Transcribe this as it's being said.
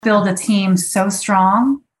build a team so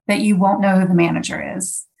strong that you won't know who the manager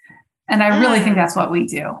is. And I really think that's what we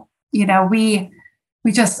do.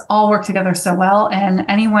 We just all work together so well, and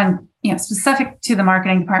anyone, specific to the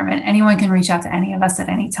marketing department, anyone can reach out to any of us at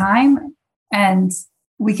any time and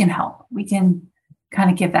we can help. We can kind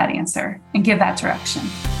of give that answer and give that direction.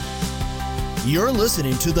 You're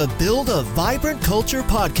listening to the Build a Vibrant Culture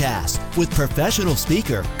podcast with professional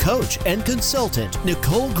speaker, coach, and consultant,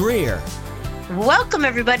 Nicole Greer. Welcome,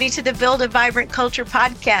 everybody, to the Build a Vibrant Culture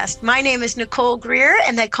podcast. My name is Nicole Greer,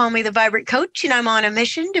 and they call me the Vibrant Coach, and I'm on a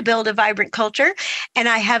mission to build a vibrant culture. And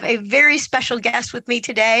I have a very special guest with me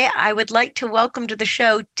today. I would like to welcome to the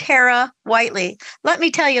show Tara Whiteley. Let me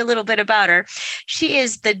tell you a little bit about her. She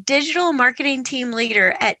is the digital marketing team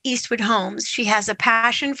leader at Eastwood Homes. She has a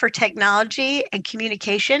passion for technology and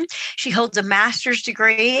communication. She holds a master's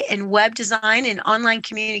degree in web design and online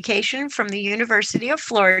communication from the University of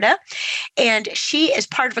Florida. And she is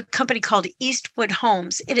part of a company called Eastwood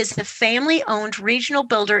Homes. It is a family-owned regional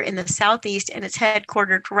builder in the Southeast, and it's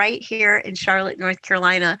headquartered right here in Charlotte, North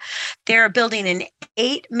Carolina. They're building in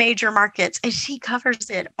 8 major markets, and she covers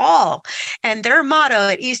it all. And their motto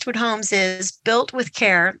at Eastwood Homes is built with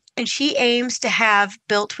care. And she aims to have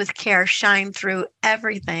built with care shine through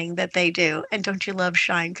everything that they do. And don't you love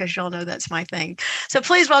shine? Because y'all know that's my thing. So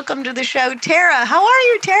please welcome to the show, Tara. How are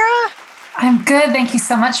you, Tara? I'm good. Thank you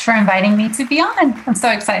so much for inviting me to be on. I'm so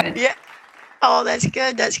excited. Yeah. Oh, that's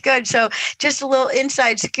good. That's good. So just a little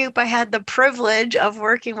inside scoop. I had the privilege of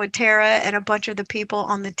working with Tara and a bunch of the people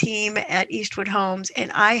on the team at Eastwood Homes. And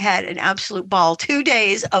I had an absolute ball. 2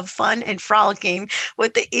 days of fun and frolicking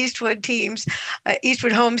with the Eastwood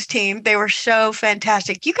Homes team. They were so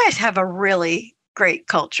fantastic. You guys have a really great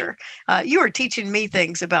culture. You were teaching me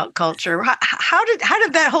things about culture. How did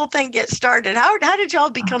that whole thing get started? How did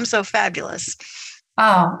y'all become so fabulous?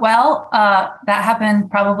 Oh, well, that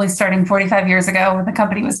happened probably starting 45 years ago when the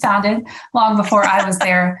company was founded, long before I was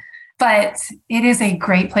there. But it is a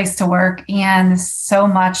great place to work. And so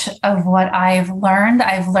much of what I've learned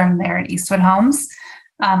there at Eastwood Homes.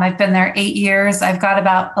 I've been there 8 years. I've got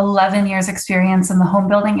about 11 years experience in the home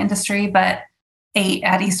building industry, but 8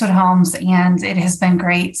 at Eastwood Homes, and it has been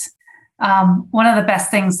great. One of the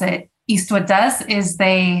best things that Eastwood does is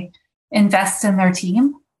they invest in their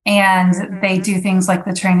team, and they do things like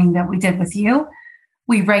the training that we did with you.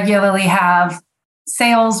 We regularly have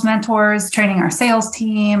sales mentors training our sales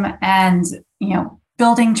team and,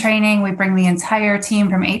 building training. We bring the entire team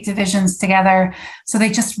from 8 divisions together. So they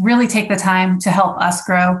just really take the time to help us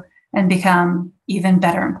grow and become even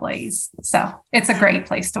better employees. So it's a great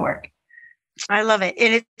place to work. I love it.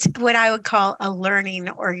 And it's what I would call a learning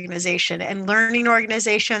organization. And learning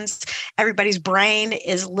organizations, everybody's brain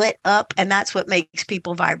is lit up. And that's what makes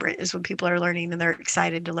people vibrant, is when people are learning and they're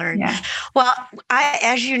excited to learn. Yeah. Well,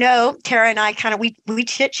 as you know, Tara and I we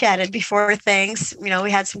chit-chatted before things. We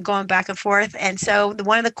had some going back and forth. And so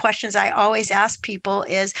one of the questions I always ask people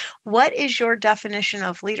is, what is your definition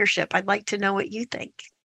of leadership? I'd like to know what you think.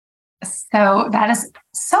 So that is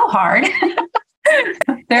so hard. It's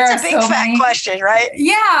a big fat question, right?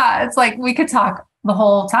 Yeah. It's like we could talk the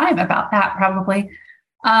whole time about that probably.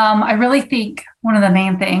 I really think one of the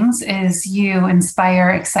main things is you inspire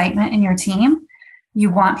excitement in your team. You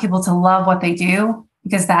want people to love what they do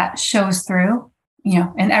because that shows through,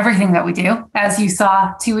 in everything that we do. As you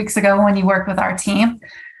saw 2 weeks ago when you worked with our team,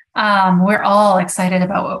 we're all excited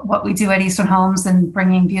about what we do at Eastwood Homes and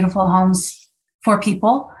bringing beautiful homes for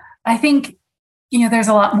people. I think, there's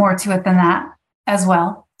a lot more to it than that as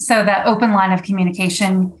well. So that open line of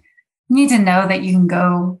communication, you need to know that you can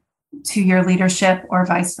go to your leadership or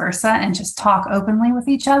vice versa and just talk openly with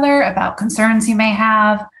each other about concerns you may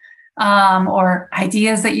have or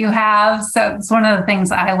ideas that you have. So it's one of the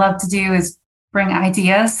things I love to do is bring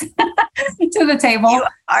ideas to the table. You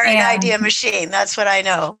are an idea machine. That's what I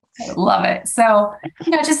know. I love it. So,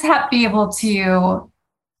 just be able to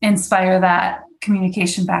inspire that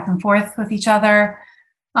communication back and forth with each other.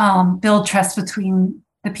 Build trust between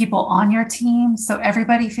the people on your team so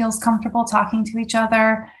everybody feels comfortable talking to each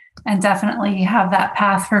other, and definitely have that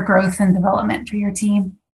path for growth and development for your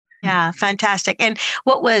team. Yeah, fantastic. And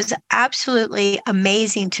what was absolutely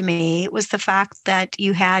amazing to me was the fact that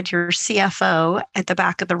you had your CFO at the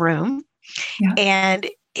back of the room. Yeah. And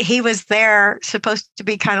he was there supposed to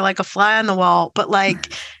be kind of like a fly on the wall, but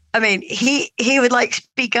he would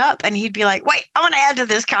speak up and he'd be like, wait, I want to add to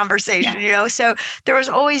this conversation, So there was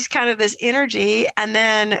always kind of this energy. And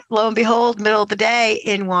then lo and behold, middle of the day,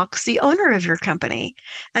 in walks the owner of your company.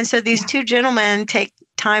 And so these two gentlemen take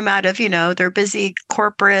time out of, their busy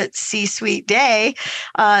corporate C-suite day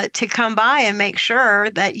to come by and make sure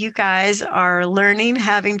that you guys are learning,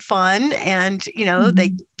 having fun, and,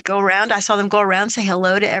 they go around. I saw them go around, say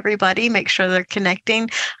hello to everybody, make sure they're connecting.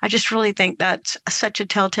 I just really think that's such a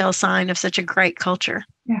telltale sign of such a great culture.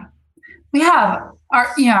 Yeah. We have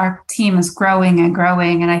our team is growing and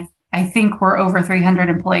growing, and I think we're over 300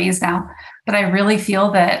 employees now, but I really feel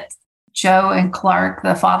that Joe and Clark,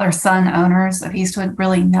 the father-son owners of Eastwood,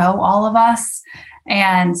 really know all of us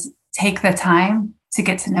and take the time to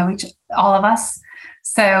get to know all of us.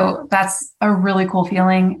 So that's a really cool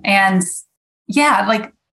feeling. And yeah,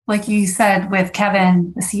 like you said with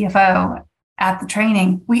Kevin, the CFO at the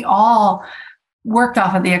training, we all worked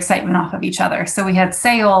off of the excitement off of each other. So we had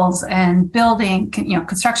sales and building,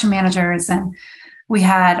 construction managers, and we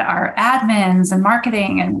had our admins and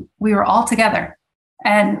marketing, and we were all together,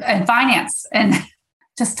 and finance, and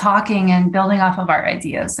just talking and building off of our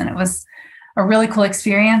ideas. And it was a really cool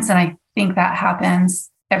experience. And I think that happens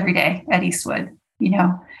every day at Eastwood.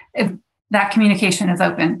 If that communication is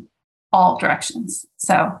open all directions.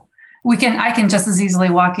 So I can just as easily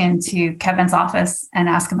walk into Kevin's office and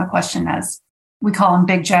ask him a question as we call him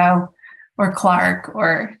Big Joe or Clark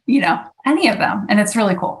or, any of them. And it's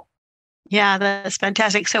really cool. Yeah, that's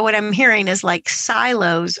fantastic. So what I'm hearing is like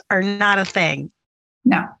silos are not a thing.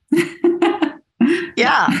 No.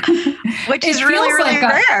 Yeah. Which is really, really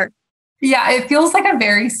rare. Yeah. It feels like a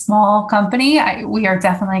very small company. We are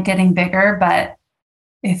definitely getting bigger, but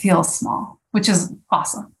it feels small, which is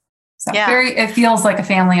awesome. So it feels like a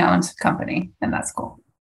family owned company, and that's cool.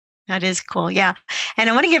 That is cool. Yeah. And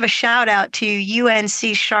I want to give a shout out to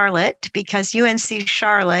UNC Charlotte, because UNC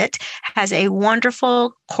Charlotte has a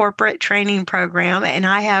wonderful corporate training program, and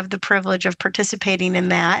I have the privilege of participating in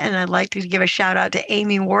that. And I'd like to give a shout out to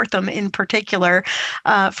Amy Wortham in particular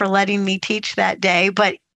for letting me teach that day.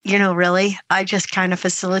 But really, I just kind of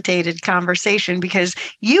facilitated conversation because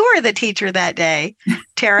you were the teacher that day,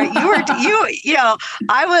 Tara.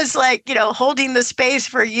 I was like, holding the space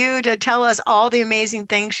for you to tell us all the amazing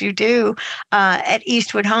things you do at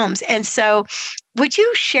Eastwood Homes. And so would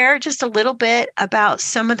you share just a little bit about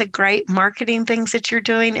some of the great marketing things that you're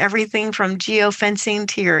doing, everything from geofencing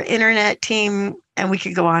to your internet team? And we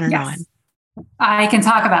could go on and on. I can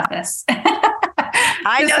talk about this.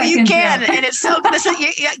 I know you can. And it's so,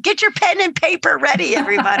 get your pen and paper ready,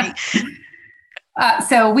 everybody.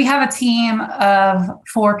 So we have a team of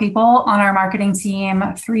 4 people on our marketing team,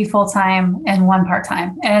 3 full-time and 1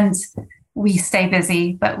 part-time. And we stay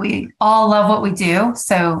busy, but we all love what we do.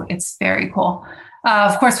 So it's very cool.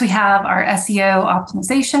 Of course, we have our SEO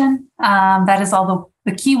optimization. That is all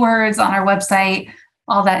the keywords on our website,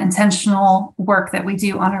 all that intentional work that we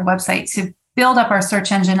do on our website to build up our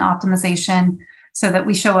search engine optimization so that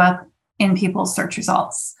we show up in people's search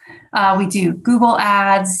results. We do Google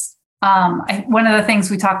ads. One of the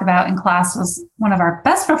things we talked about in class was one of our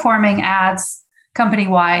best performing ads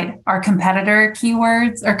company-wide are competitor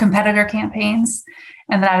keywords or competitor campaigns.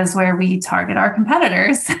 And that is where we target our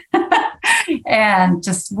competitors and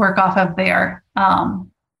just work off of their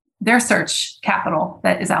search capital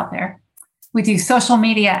that is out there. We do social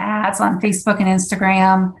media ads on Facebook and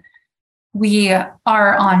Instagram. We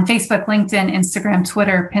are on Facebook, LinkedIn, Instagram,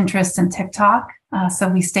 Twitter, Pinterest, and TikTok. So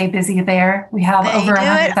we stay busy there. We have over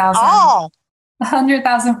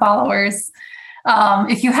 100,000 followers.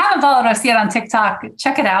 If you haven't followed us yet on TikTok,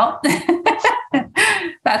 check it out.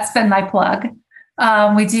 That's been my plug.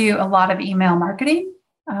 We do a lot of email marketing.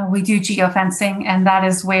 We do geofencing, and that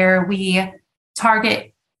is where we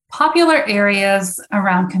target popular areas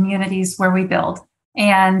around communities where we build.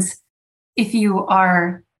 And if you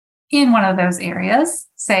are in one of those areas,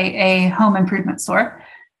 say a home improvement store,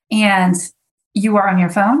 and you are on your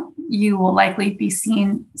phone, you will likely be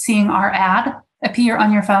seeing our ad appear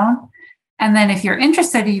on your phone. And then if you're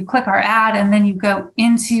interested, you click our ad and then you go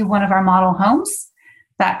into one of our model homes,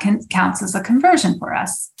 that counts as a conversion for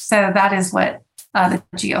us. So that is what the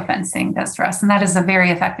geofencing does for us. And that is a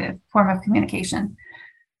very effective form of communication.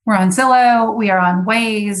 We're on Zillow, we are on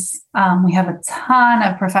Waze. We have a ton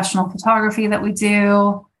of professional photography that we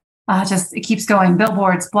do. It keeps going.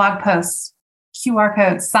 Billboards, blog posts, QR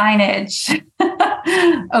codes, signage,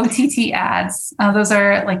 OTT ads. Those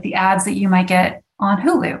are like the ads that you might get on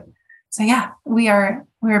Hulu. So yeah, we're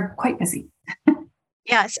quite busy.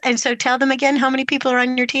 Yes. And so tell them again, how many people are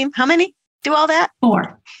on your team? How many do all that?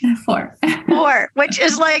 4. Four. Four, which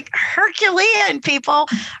is like Herculean, people,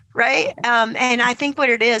 right? And I think what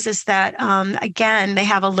it is that, again, they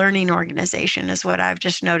have a learning organization is what I've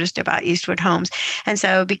just noticed about Eastwood Homes. And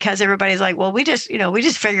so because everybody's like, well, we just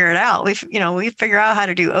figure it out. We figure out how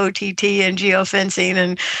to do OTT and geofencing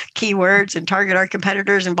and keywords and target our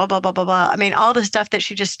competitors and blah, blah, blah, blah, blah. I mean, all the stuff that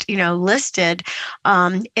she just, listed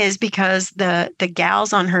is because the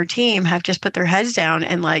gals on her team have just put their heads down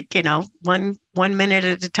and one minute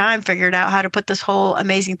at a time figured out how to put this whole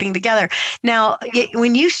amazing thing together. Now,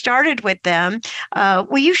 when you started with them,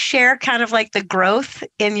 will you share kind of like the growth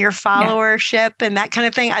in your followership and that kind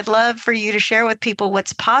of thing? I'd love for you to share with people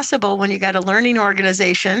what's possible when you got a learning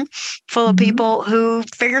organization full of people who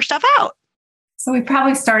figure stuff out. So we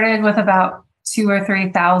probably started with about 2,000 or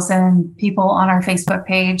 3,000 people on our Facebook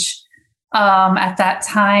page. At that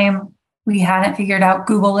time, we hadn't figured out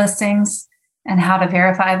Google listings and how to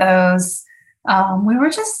verify those. We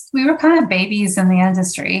were kind of babies in the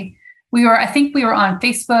industry. I think we were on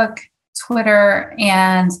Facebook, Twitter,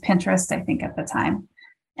 and Pinterest, I think at the time.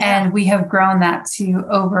 And we have grown that to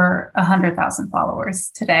over 100,000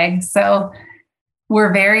 followers today. So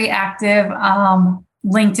we're very active.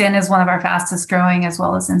 LinkedIn is one of our fastest growing, as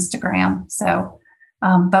well as Instagram. So,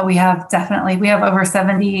 but we have over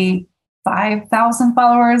 75,000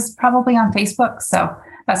 followers probably on Facebook. So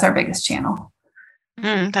that's our biggest channel.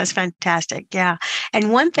 That's fantastic. Yeah.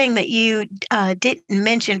 And one thing that you didn't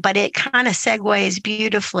mention, but it kind of segues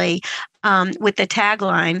beautifully with the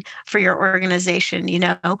tagline for your organization,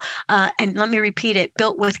 and let me repeat it,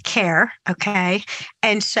 built with care. Okay.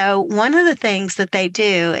 And so one of the things that they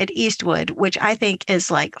do at Eastwood, which I think is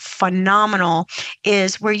like phenomenal,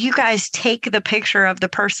 is where you guys take the picture of the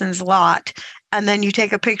person's lot and then you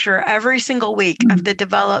take a picture every single week of the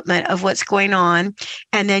development of what's going on.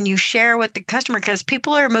 And then you share with the customer, because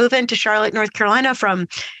people are moving to Charlotte, North Carolina from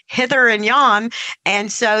hither and yon. And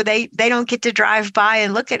so they don't get to drive by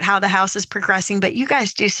and look at how the house is progressing. But you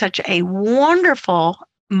guys do such a wonderful,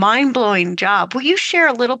 mind-blowing job. Will you share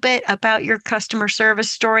a little bit about your customer service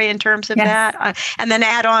story in terms of that? And then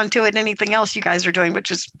add on to it anything else you guys are doing,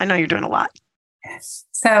 which is, I know you're doing a lot.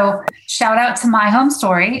 So shout out to My Home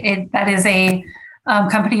Story. That is a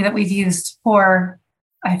company that we've used for,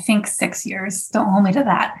 I think, 6 years. Don't hold me to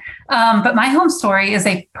that. But My Home Story is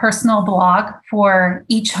a personal blog for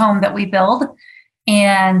each home that we build.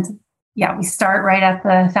 And we start right at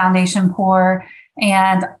the foundation pour,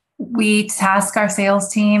 and we task our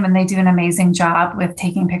sales team, and they do an amazing job with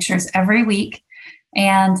taking pictures every week.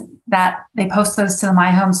 And that they post those to the My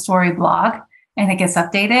Home Story blog, and it gets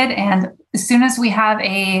updated. And as soon as we have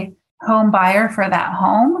a home buyer for that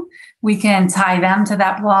home, we can tie them to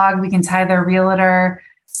that blog. We can tie their realtor.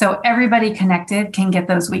 So everybody connected can get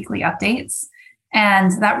those weekly updates.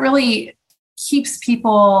 And that really keeps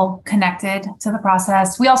people connected to the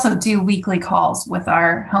process. We also do weekly calls with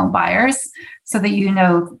our home buyers so that you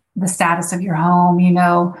know the status of your home, you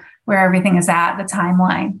know where everything is at, the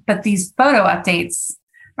timeline. But these photo updates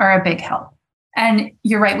are a big help. And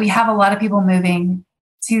you're right, we have a lot of people moving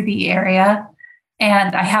to the area.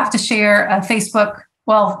 And I have to share a Facebook.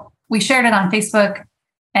 Well, we shared it on Facebook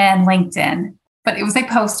and LinkedIn, but it was a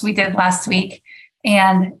post we did last week.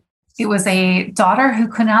 And it was a daughter who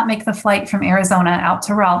could not make the flight from Arizona out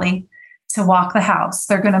to Raleigh to walk the house.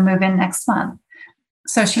 They're going to move in next month.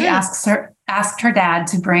 So she asked her dad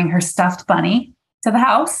to bring her stuffed bunny to the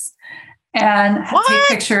house and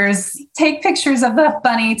take pictures of the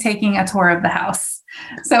bunny taking a tour of the house.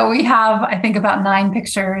 So we have, I think, about 9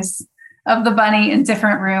 pictures of the bunny in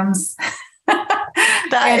different rooms.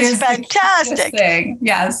 That is fantastic.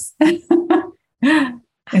 Yes.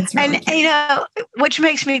 It's really and which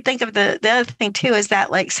makes me think of the other thing too, is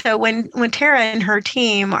that so when Tara and her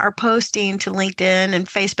team are posting to LinkedIn and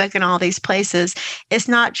Facebook and all these places, it's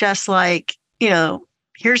not just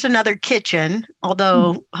here's another kitchen,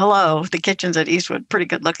 although hello, the kitchens at Eastwood, pretty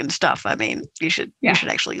good looking stuff. I mean, you should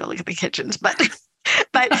actually go look at the kitchens, but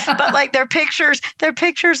they're pictures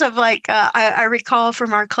of I recall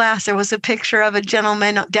from our class, there was a picture of a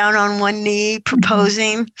gentleman down on one knee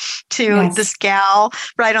proposing to this gal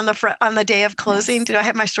right on the front on the day of closing. Yes. Did I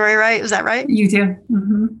have my story right? Is that right? You do.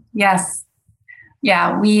 Mm-hmm. Yes.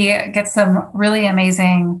 Yeah. We get some really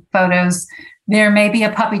amazing photos. There may be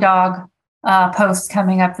a puppy dog post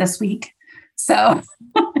coming up this week. So.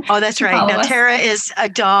 Oh, that's right. Now, Tara is a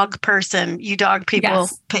dog person. You dog people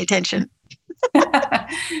pay attention.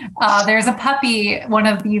 There's a puppy. One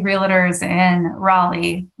of the realtors in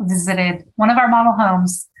Raleigh visited one of our model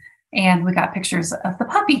homes, and we got pictures of the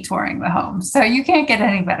puppy touring the home. So you can't get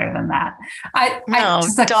any better than that.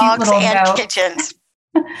 Just a dogs cute little and note. Kitchens.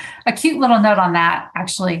 A cute little note on that,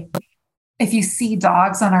 actually. If you see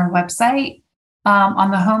dogs on our website,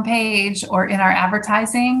 on the homepage or in our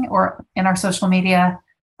advertising or in our social media,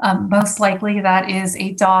 most likely that is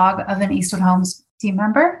a dog of an Eastwood Homes team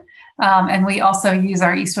member. And we also use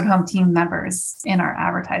our Eastwood Home team members in our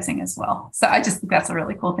advertising as well. So I just think that's a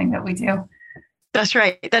really cool thing that we do. That's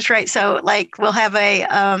right. That's right. So like we'll have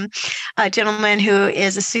a gentleman who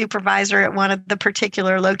is a supervisor at one of the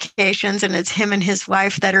particular locations, and it's him and his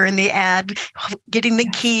wife that are in the ad getting the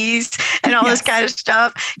keys and all this kind of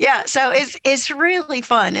stuff. Yeah. So it's really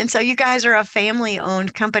fun. And so you guys are a family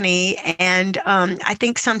owned company. And I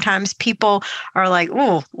think sometimes people are like,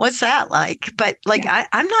 oh, what's that like? But like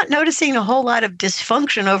I'm not noticing a whole lot of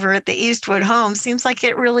dysfunction over at the Eastwood Home. Seems like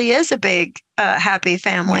it really is a big happy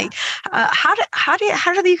family. How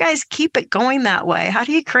do you guys keep it going that way? How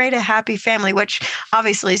do you create a happy family, which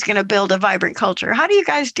obviously is going to build a vibrant culture? How do you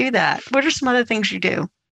guys do that? What are some other things you do?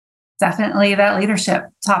 Definitely that leadership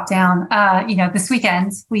top down. This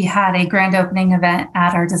weekend we had a grand opening event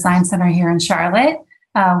at our design center here in Charlotte.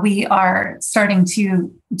 We are starting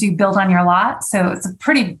to do build on your lot. So it's a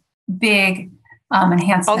pretty big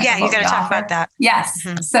enhancement. Oh yeah, you got to talk about that. Yes.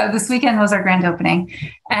 Mm-hmm. So this weekend was our grand opening,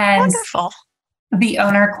 and wonderful. The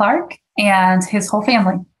owner, Clark, and his whole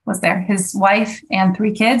family was there. His wife and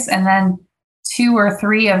 3 kids, and then 2 or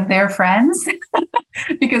 3 of their friends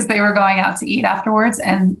because they were going out to eat afterwards,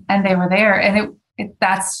 and they were there. And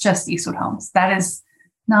that's just Eastwood Homes. That is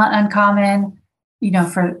not uncommon,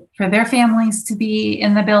 for their families to be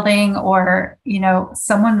in the building, or,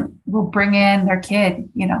 someone will bring in their kid,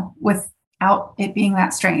 without it being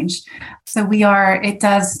that strange. So it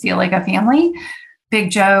does feel like a family. Big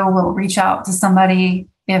Joe will reach out to somebody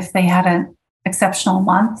if they had an exceptional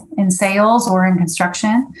month in sales or in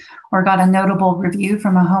construction or got a notable review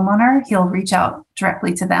from a homeowner. He'll reach out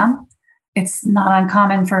directly to them. It's not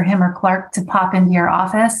uncommon for him or Clark to pop into your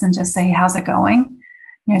office and just say, how's it going?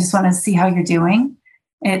 I just want to see how you're doing.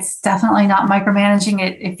 It's definitely not micromanaging.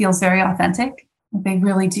 It feels very authentic. They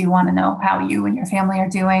really do want to know how you and your family are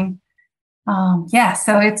doing.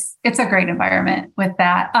 So it's a great environment with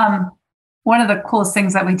that. One of the coolest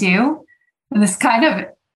things that we do, and this kind of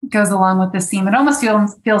goes along with this theme, it almost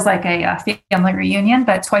feels like a family reunion,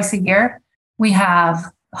 but twice a year we have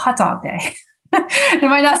hot dog day. It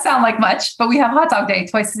might not sound like much, but we have hot dog day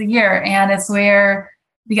twice a year. And it's where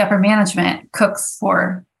the upper management cooks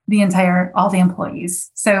for all the employees.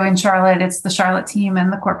 So in Charlotte, it's the Charlotte team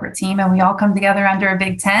and the corporate team, and we all come together under a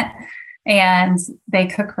big tent and they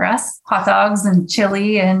cook for us hot dogs and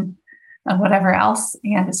chili and whatever else.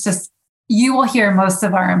 And it's just, you will hear most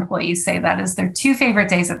of our employees say that is their 2 favorite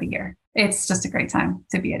days of the year. It's just a great time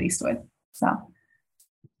to be at Eastwood. So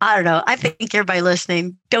I don't know. I think everybody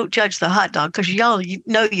listening, don't judge the hot dog because you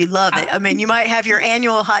love it. I mean, you might have your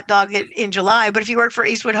annual hot dog in July, but if you work for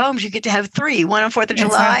Eastwood Homes, you get to have 3, one on 4th of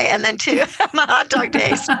July and then 2 on the hot dog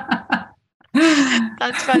days.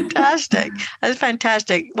 That's fantastic. That's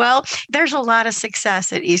fantastic. Well, there's a lot of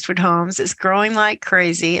success at Eastwood Homes. It's growing like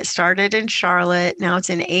crazy. It started in Charlotte. Now it's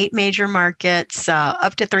in 8 major markets,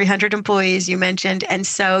 up to 300 employees, you mentioned. And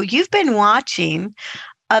so you've been watching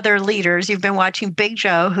other leaders. You've been watching Big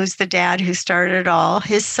Joe, who's the dad who started it all,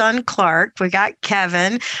 his son, Clark. We got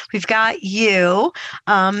Kevin. We've got you.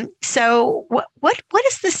 So what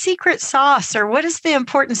is the secret sauce, or what is the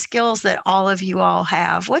important skills that all of you all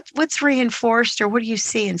have? What's reinforced, or what do you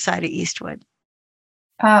see inside of Eastwood?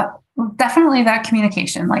 Definitely that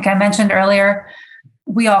communication. Like I mentioned earlier,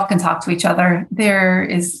 we all can talk to each other. There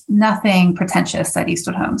is nothing pretentious at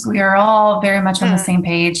Eastwood Homes. We are all very much on the same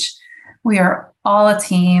page. We are all a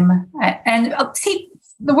team, and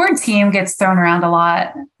the word team gets thrown around a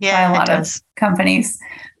lot by a lot of companies,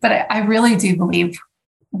 but I really do believe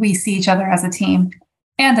we see each other as a team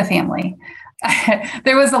and a family.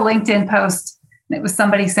 There was a LinkedIn post, and it was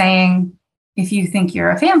somebody saying, if you think you're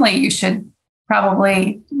a family, you should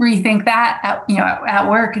probably rethink that at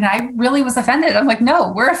work. And I really was offended. I'm like,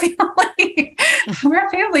 no, we're a family. We're a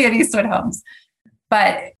family at Eastwood Homes.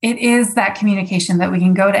 But it is that communication that we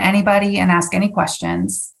can go to anybody and ask any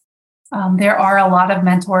questions. There are a lot of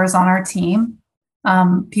mentors on our team.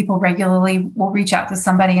 People regularly will reach out to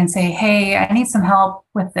somebody and say, hey, I need some help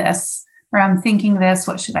with this, or I'm thinking this,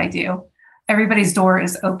 what should I do? Everybody's door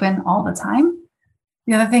is open all the time.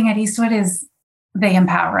 The other thing at Eastwood is they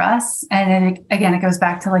empower us. And it goes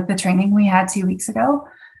back to like the training we had 2 weeks ago.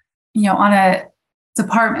 On a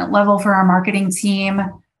department level for our marketing team,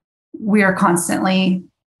 we are constantly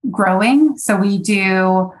growing. So we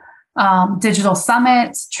do digital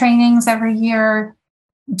summit trainings every year.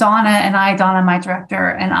 Donna, my director,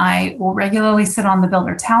 and I will regularly sit on the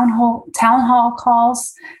builder town hall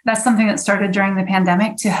calls. That's something that started during the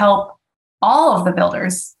pandemic to help all of the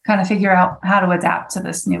builders kind of figure out how to adapt to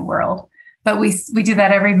this new world. But we do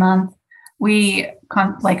that every month.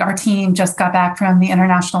 Our team just got back from the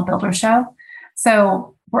International Builder Show.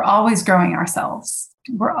 So we're always growing ourselves.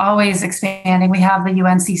 We're always expanding. We have the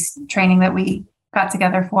UNC training that we got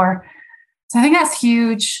together for. So I think that's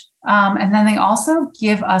huge. And then they also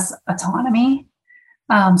give us autonomy.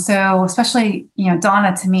 So especially,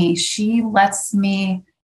 Donna, to me, she lets me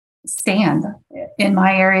stand in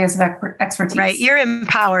my areas of expertise. Right. You're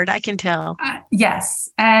empowered. I can tell. Yes.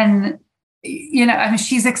 And,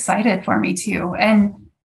 she's excited for me too. And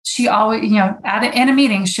she always, in a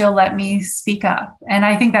meeting, she'll let me speak up. And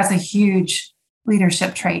I think that's a huge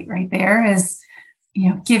leadership trait right there is,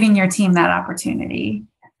 giving your team that opportunity,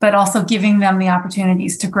 but also giving them the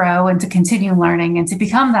opportunities to grow and to continue learning and to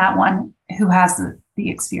become that one who has the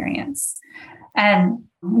experience. And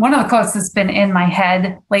one of the quotes that's been in my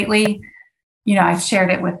head lately, I've shared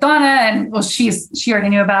it with Donna and she already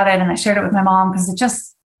knew about it. And I shared it with my mom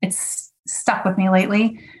because it's stuck with me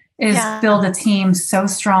lately is build a team so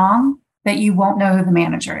strong that you won't know who the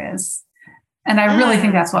manager is. And I really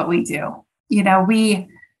think that's what we do.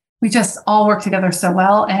 We just all work together so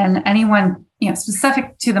well, and anyone,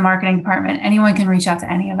 specific to the marketing department, anyone can reach out to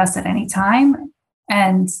any of us at any time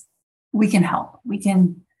and we can help. We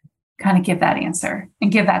can kind of give that answer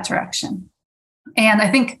and give that direction. And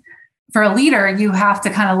I think for a leader, you have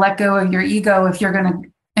to kind of let go of your ego if you're going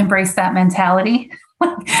to embrace that mentality.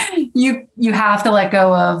 You have to let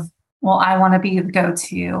go of, well, I want to be the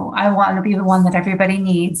go-to. I want to be the one that everybody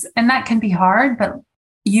needs. And that can be hard, but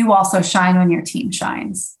you also shine when your team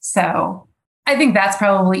shines. So I think that's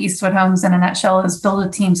probably Eastwood Homes in a nutshell, is build a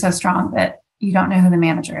team so strong that you don't know who the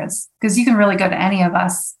manager is, because you can really go to any of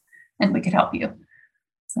us and we could help you.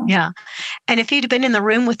 So. Yeah. And if you'd been in the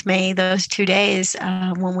room with me those 2 days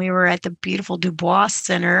when we were at the beautiful Dubois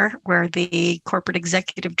Center where the corporate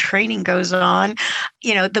executive training goes on,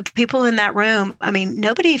 the people in that room,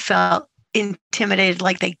 nobody felt intimidated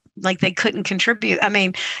like they couldn't contribute.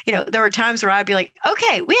 There were times where I'd be like,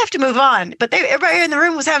 okay, we have to move on. But everybody in the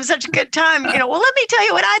room was having such a good time. Well, let me tell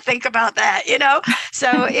you what I think about that,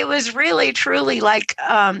 So it was really, truly like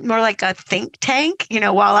more like a think tank.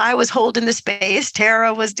 While I was holding the space,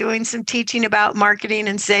 Tara was doing some teaching about marketing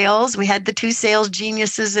and sales. We had the two sales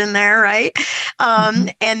geniuses in there, right?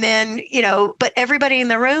 And then, but everybody in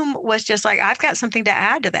the room was just like, I've got something to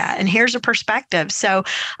add to that. And here's a perspective. So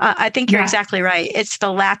I think you're exactly right. It's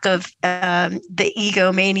the lack of the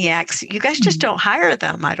egomaniacs. You guys just don't hire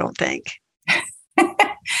them, I don't think.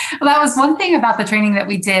 Well, that was one thing about the training that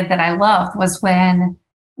we did that I loved, was when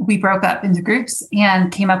we broke up into groups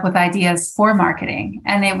and came up with ideas for marketing.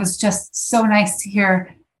 And it was just so nice to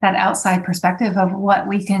hear that outside perspective of what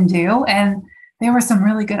we can do. And there were some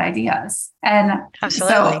really good ideas. And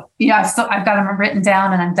absolutely. So I've got them written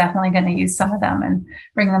down, and I'm definitely going to use some of them and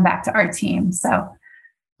bring them back to our team. So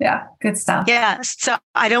yeah, good stuff. Yeah. So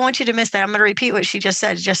I don't want you to miss that. I'm going to repeat what she just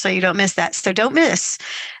said, just so you don't miss that. So don't miss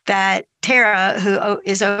that Tara, who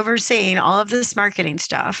is overseeing all of this marketing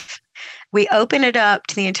stuff, we open it up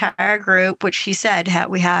to the entire group, which she said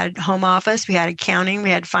we had home office, we had accounting, we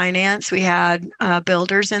had finance, we had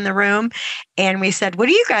builders in the room. And we said, what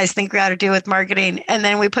do you guys think we ought to do with marketing? And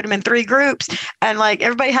then we put them in 3 groups, and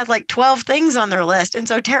everybody had 12 things on their list. And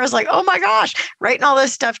so Tara's like, oh my gosh, writing all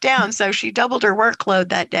this stuff down. So she doubled her workload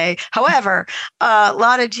that day. However, a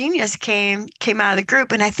lot of genius came out of the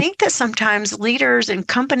group. And I think that sometimes leaders and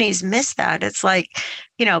companies miss that. It's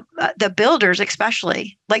the builders,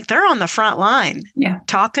 especially, they're on the front line,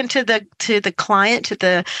 talking to the client, to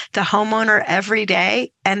the homeowner every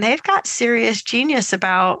day. And they've got serious genius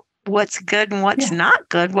about what's good and what's not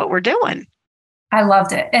good, what we're doing. I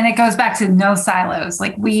loved it. And it goes back to no silos.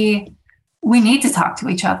 We need to talk to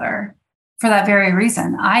each other for that very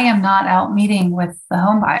reason. I am not out meeting with the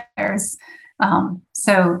home buyers.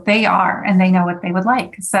 So they are, and they know what they would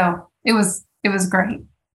like. So it was great.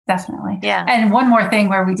 Definitely. Yeah. And one more thing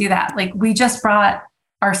where we do that, we just brought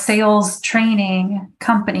our sales training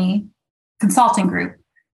company consulting group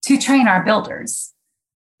to train our builders.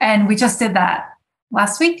 And we just did that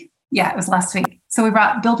last week. Yeah, it was last week. So we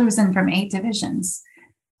brought builders in from 8 divisions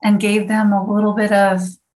and gave them a little bit of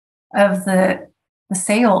the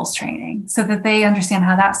sales training so that they understand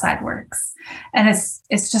how that side works. And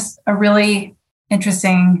it's just a really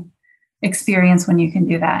interesting experience when you can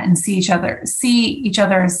do that and see each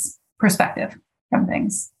other's perspective from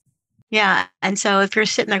things. Yeah. And so if you're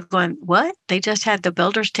sitting there going, what? They just had the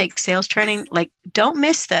builders take sales training. Like, don't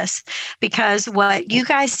miss this, because what you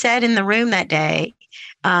guys said in the room that day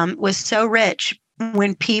was so rich.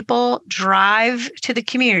 When people drive to the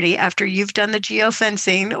community after you've done the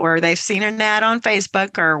geofencing or they've seen an ad on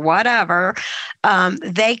Facebook or whatever,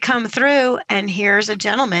 they come through and here's a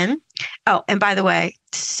gentleman. Oh, and by the way,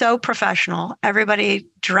 so professional. Everybody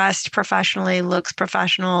dressed professionally, looks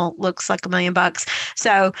professional, looks like $1 million.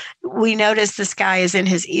 So we noticed this guy is in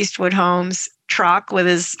his Eastwood Homes truck with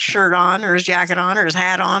his shirt on or his jacket on or his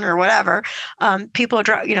hat on or whatever. People,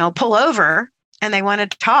 pull over and they want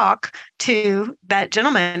to talk to that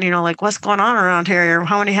gentleman, like, what's going on around here?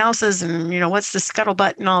 How many houses? And, what's the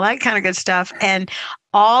scuttlebutt and all that kind of good stuff. And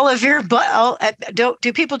all of your,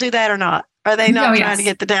 do people do that or not? Are they not trying to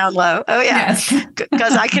get the down low? Oh, yeah.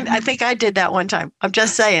 Because I think I did that one time. I'm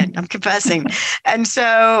just saying, I'm confessing. And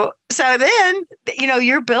so then,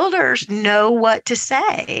 your builders know what to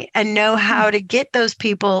say and know how to get those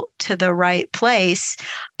people to the right place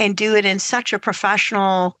and do it in such a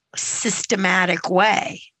professional, systematic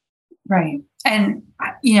way. Right. And,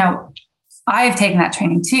 I've taken that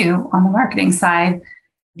training too on the marketing side.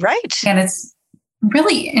 Right. And it's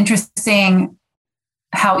really interesting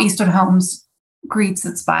how Eastwood Homes greets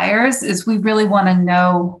its buyers. Is we really want to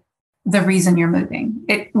know the reason you're moving.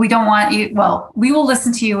 We don't want you, we will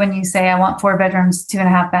listen to you when you say, I want 4 bedrooms,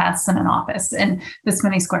 2.5 baths, and an office, and this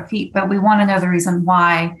many square feet, but we want to know the reason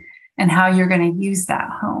why and how you're going to use that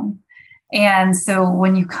home. And so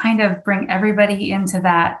when you kind of bring everybody into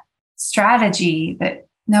that strategy that,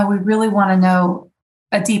 no, we really want to know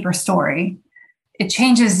a deeper story, it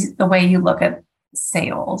changes the way you look at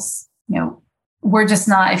sales. We're just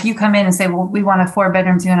not, if you come in and say, well, we want a 4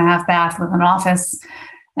 bedroom, 2.5 bath with an office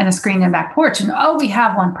and a screened in back porch, and we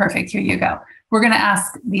have one, perfect, here you go. We're going to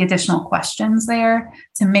ask the additional questions there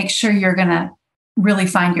to make sure you're going to really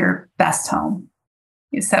find your best home.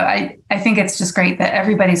 So I think it's just great that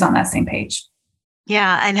everybody's on that same page.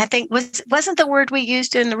 Yeah. And I think wasn't the word we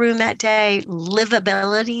used in the room that day,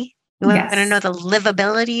 livability? We want to know the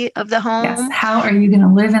livability of the home. Yes. How are you going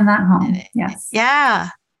to live in that home? Yes. Yeah.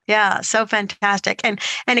 Yeah. So fantastic. And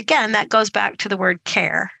again, that goes back to the word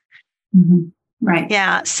care. Mm-hmm. Right.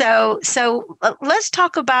 Yeah. So let's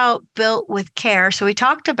talk about Built with Care. So we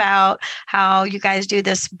talked about how you guys do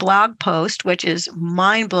this blog post, which is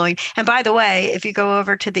mind blowing. And by the way, if you go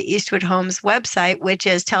over to the Eastwood Homes website, which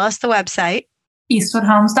is, tell us the website.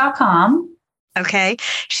 eastwoodhomes.com. Okay.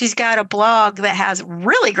 She's got a blog that has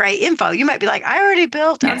really great info. You might be like, I already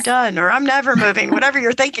built, I'm done, or I'm never moving, whatever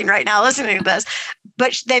you're thinking right now, listening to this.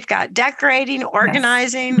 But they've got decorating,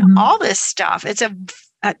 organizing, all this stuff. It's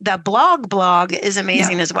the blog is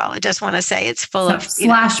amazing as well. I just want to say it's full of great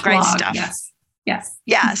blog, stuff. Yes.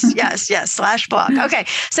 /blog. Okay.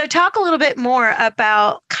 So talk a little bit more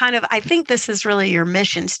about I think this is really your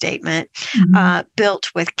mission statement,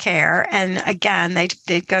 Built with Care. And again,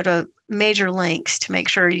 they go to major links to make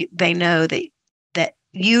sure they know that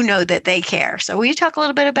that they care. So will you talk a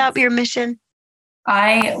little bit about your mission?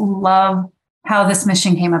 I love how this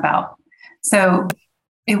mission came about. So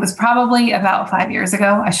it was probably about 5 years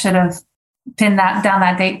ago. I should have pinned down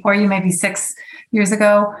that date for you, maybe 6 years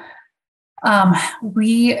ago.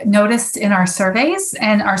 We noticed in our surveys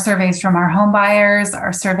from our home buyers,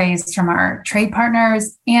 our surveys from our trade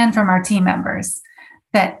partners, and from our team members,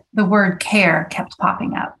 that the word care kept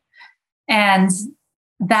popping up. And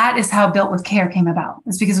that is how Built with Care came about.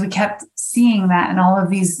 It's because we kept seeing that in all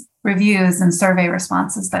of these reviews and survey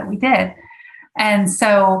responses that we did. And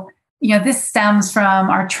so, this stems from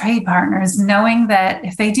our trade partners knowing that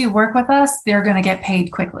if they do work with us, they're going to get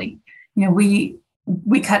paid quickly. We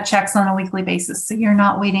cut checks on a weekly basis, so you're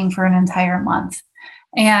not waiting for an entire month.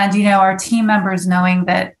 And, our team members knowing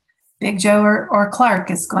that Big Joe or Clark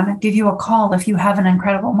is going to give you a call if you have an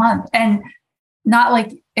incredible month. And not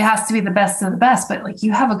like it has to be the best of the best, but like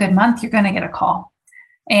you have a good month, you're going to get a call.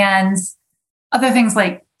 And other things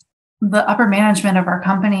like the upper management of our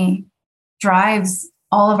company drives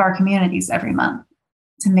all of our communities every month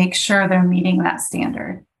to make sure they're meeting that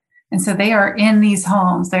standard. And so they are in these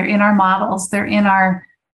homes, they're in our models, they're in our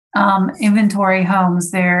inventory homes,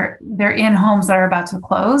 they're in homes that are about to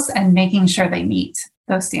close and making sure they meet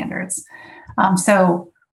those standards.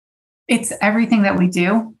 So it's everything that we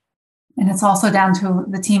do. And it's also down to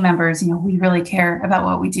the team members. We really care about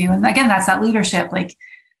what we do. And again, that's that leadership, like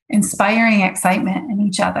inspiring excitement in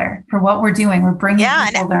each other for what we're doing. We're bringing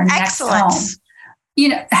people their next home.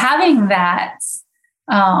 Having that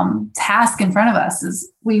task in front of us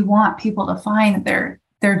is we want people to find their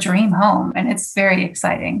dream home. And it's very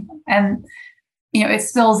exciting. And, it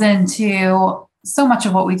spills into so much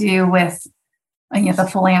of what we do with the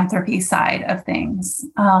philanthropy side of things.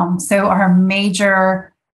 So our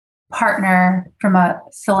major partner from a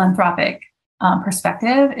philanthropic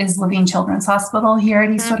perspective is Living Children's Hospital here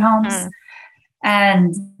at Eastwood Homes.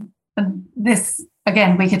 And this,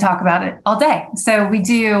 again, we could talk about it all day. So we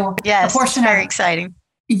do a portion very exciting.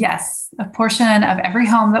 Yes. A portion of every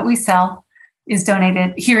home that we sell is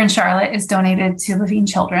donated here in Charlotte is donated to Living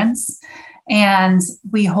Children's. And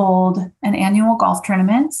we hold an annual golf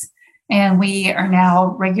tournament. And we are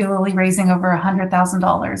now regularly raising over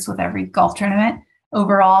 $100,000 with every golf tournament.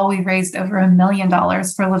 Overall, we've raised over $1 million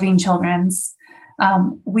for Living Children's.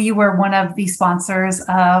 We were one of the sponsors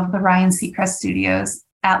of the Ryan Seacrest Studios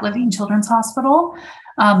at Living Children's Hospital.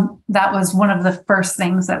 That was one of the first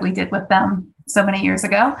things that we did with them so many years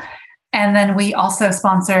ago. And then we also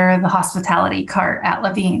sponsor the hospitality cart at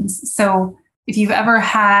Levine's. So if you've ever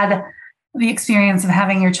had the experience of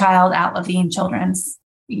having your child at Living Children's,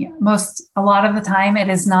 a lot of the time it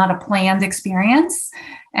is not a planned experience.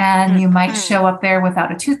 And you might show up there without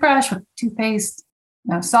a toothbrush, with toothpaste,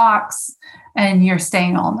 no socks, and you're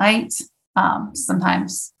staying all night,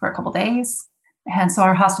 sometimes for a couple days. And so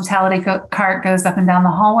our hospitality cart goes up and down the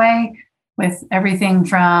hallway with everything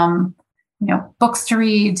from, books to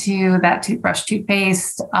read to that toothbrush,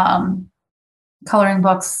 toothpaste, coloring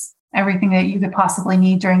books, everything that you could possibly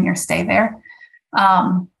need during your stay there.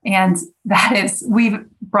 And that is, we've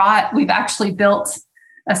actually built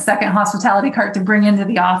a second hospitality cart to bring into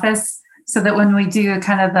the office so that when we do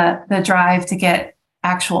kind of the drive to get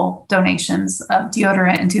actual donations of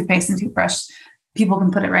deodorant and toothpaste and toothbrush, people can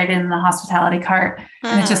put it right in the hospitality cart,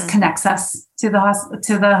 and it just connects us to the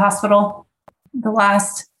hospital. The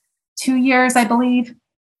last 2 years, I believe,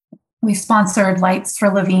 we sponsored Lights for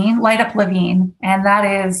Levine, Light Up Levine, and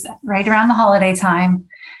that is right around the holiday time.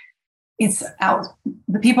 It's out.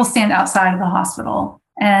 The people stand outside of the hospital,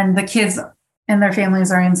 and the kids and their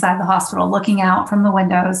families are inside the hospital looking out from the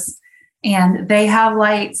windows, and they have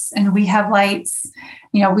lights and we have lights.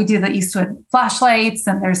 We do the Eastwood flashlights,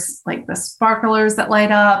 and there's like the sparklers that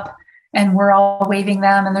light up, and we're all waving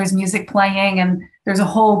them, and there's music playing, and there's a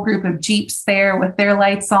whole group of Jeeps there with their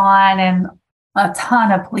lights on, and a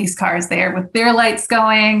ton of police cars there with their lights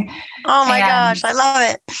going. Oh my gosh, I love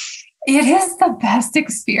it. It is the best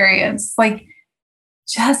experience. Like,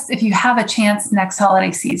 just if you have a chance next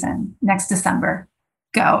holiday season, next December,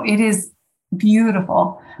 go. It is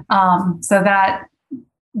beautiful.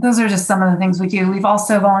 Those are just some of the things we do. We've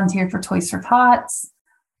also volunteered for Toys for Tots,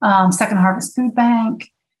 Second Harvest Food Bank.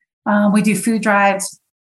 We do food drives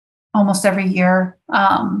almost every year.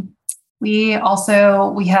 We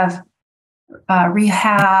have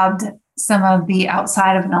rehabbed some of the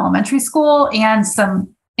outside of an elementary school and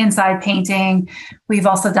some inside painting. We've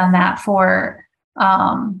also done that for,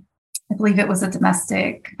 I believe it was a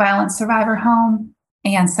domestic violence survivor home.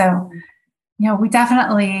 And so, we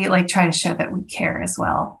definitely try to show that we care as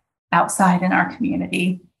well outside in our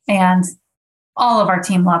community. And all of our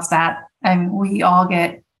team loves that. And we all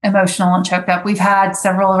get emotional and choked up. We've had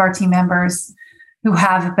several of our team members who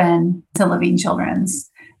have been to Living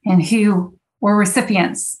Children's and who were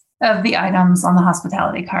recipients of the items on the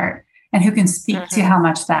hospitality cart and who can speak to how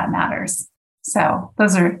much that matters. So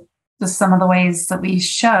those are just some of the ways that we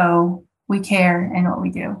show we care in what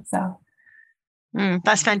we do. So.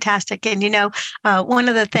 That's fantastic. And, one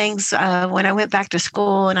of the things when I went back to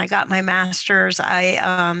school and I got my master's,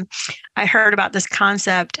 I heard about this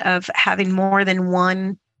concept of having more than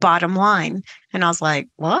one bottom line. And I was like,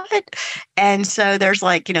 what? And so there's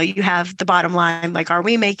you have the bottom line, are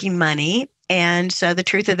we making money? And so the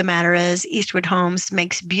truth of the matter is Eastwood Homes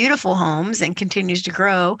makes beautiful homes and continues to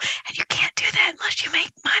grow. And you can't do that unless you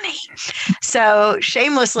make money. So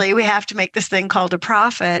shamelessly, we have to make this thing called a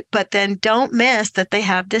profit, but then don't miss that they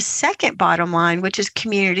have this second bottom line, which is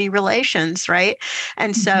community relations, right?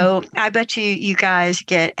 And so I bet you guys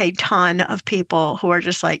get a ton of people who are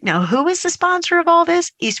just like, now, who is the sponsor of all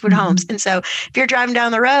this? Eastwood Homes. And so if you're driving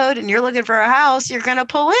down the road and you're looking for a house, you're going to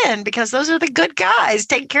pull in because those are the good guys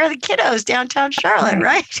taking care of the kiddos downtown Charlotte,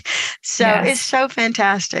 right? So It's so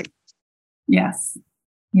fantastic. Yes.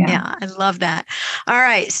 Yeah, I love that. All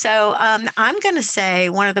right. So I'm going to say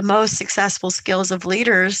one of the most successful skills of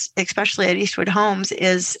leaders, especially at Eastwood Homes,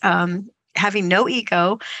 is having no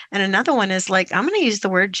ego. And another one is I'm going to use the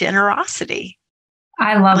word generosity.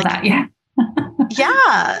 I love that. Yeah.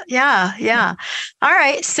 Yeah. All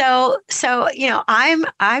right. So,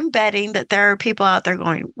 I'm betting that there are people out there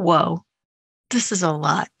going, whoa, this is a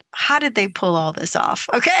lot. How did they pull all this off?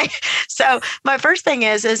 Okay. So my first thing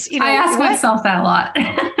is, I ask myself that a lot.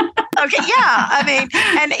 Okay, yeah. I mean,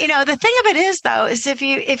 and the thing of it is, though, is if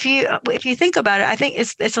you think about it, I think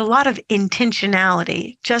it's a lot of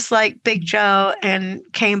intentionality. Just like Big Joe and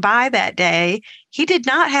came by that day, he did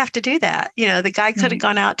not have to do that. The guy could have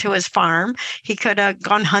gone out to his farm. He could have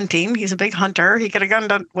gone hunting. He's a big hunter. He could have gone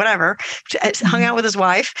to whatever, hung out with his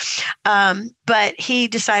wife. But he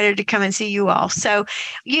decided to come and see you all. So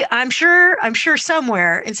I'm sure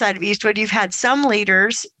somewhere inside of Eastwood, you've had some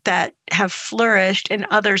leaders that have flourished and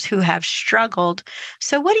others who have struggled.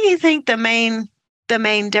 So what do you think the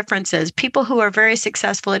main difference is? People who are very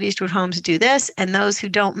successful at Eastwood Homes do this, and those who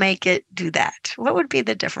don't make it do that. What would be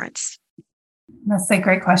the difference? That's a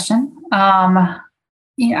great question. I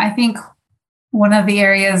think one of the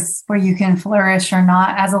areas where you can flourish or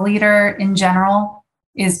not as a leader in general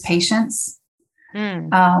is patience.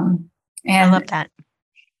 And I love that.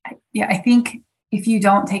 I think if you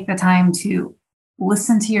don't take the time to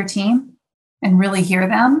listen to your team and really hear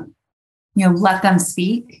them, let them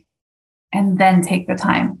speak, and then take the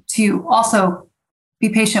time to also be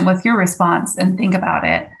patient with your response and think about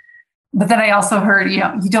it. But then I also heard,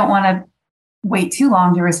 you don't want to wait too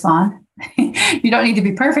long to respond. You don't need to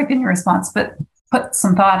be perfect in your response, but put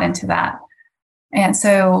some thought into that. And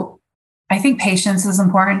so I think patience is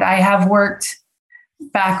important. I have worked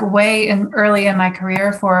back early in my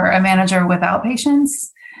career for a manager without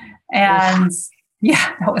patience. And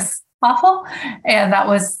that was awful. And that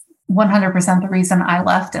was 100% the reason I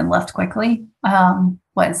left and left quickly,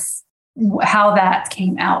 was how that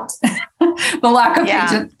came out. The lack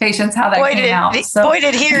of patience, how that came out. Boy,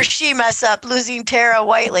 did he or she mess up losing Tara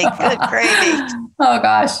Whiteley. Good gravy. Oh,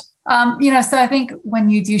 gosh. So I think when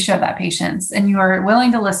you do show that patience and you are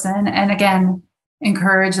willing to listen and, again,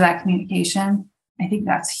 encourage that communication, I think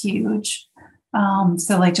that's huge.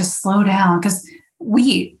 So just slow down, because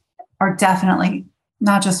we are definitely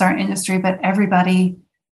not just our industry, but everybody.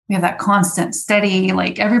 We have that constant, steady,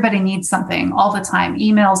 everybody needs something all the time.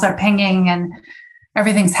 Emails are pinging and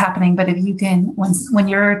everything's happening. But if you can, when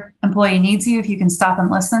your employee needs you, if you can stop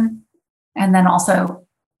and listen, and then also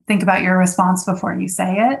think about your response before you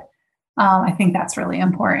say it, I think that's really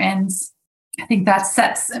important. I think that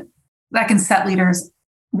can set leaders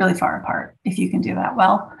really far apart if you can do that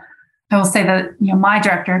well. I will say that, my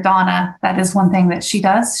director, Donna, that is one thing that she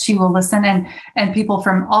does. She will listen, and people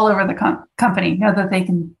from all over the company know that they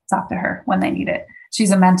can talk to her when they need it.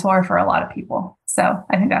 She's a mentor for a lot of people. So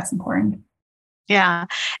I think that's important. Yeah.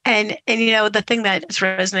 And the thing that's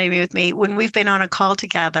resonated with me when we've been on a call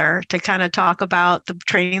together to kind of talk about the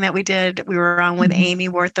training that we were on with Amy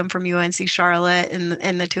Wortham from UNC Charlotte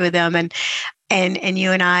and the two of them and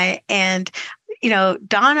you and I, and,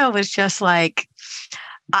 Donna was just like,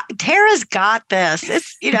 Tara's got this.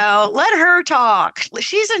 It's, let her talk.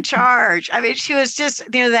 She's in charge. I mean, she was just,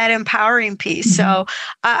 that empowering piece. So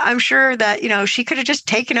I'm sure that, she could have just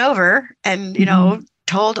taken over and,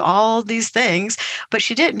 told all these things, but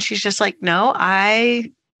she didn't. She's just like, no,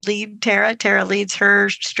 I lead Tara. Tara leads her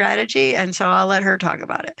strategy. And so I'll let her talk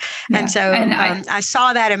about it. Yeah. And so I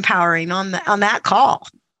saw that empowering on that call.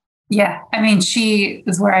 Yeah. I mean, she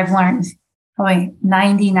is where I've learned probably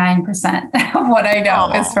 99% of what I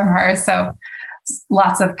know is from her. So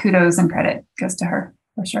lots of kudos and credit goes to her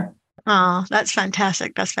for sure. Oh, that's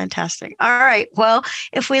fantastic. That's fantastic. All right. Well,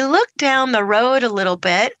 if we look down the road a little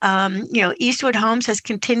bit, Eastwood Homes has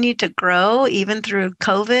continued to grow even through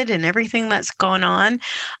COVID and everything that's going on.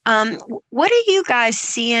 What are you guys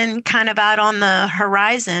seeing kind of out on the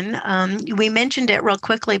horizon? We mentioned it real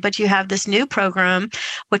quickly, but you have this new program,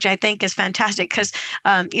 which I think is fantastic because,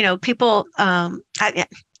 people,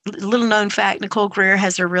 little known fact, Nicole Greer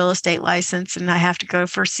has her real estate license and I have to go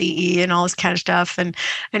for CE and all this kind of stuff and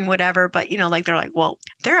whatever. But, they're like, well,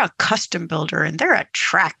 they're a custom builder and they're a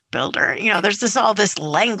track builder. There's all this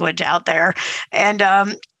language out there. And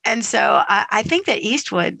so I think that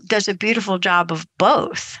Eastwood does a beautiful job of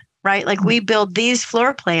both. Right? Like we build these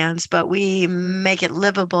floor plans, but we make it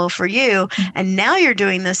livable for you. And now you're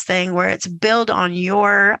doing this thing where it's built on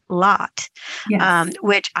your lot,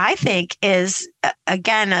 which I think is,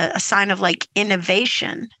 again, a sign of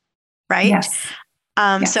innovation, right?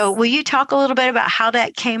 Yes. So will you talk a little bit about how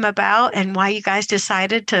that came about and why you guys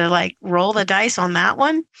decided to roll the dice on that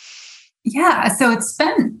one? Yeah. So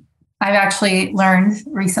I've actually learned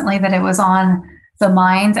recently that it was on the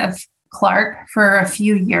mind of Clark for a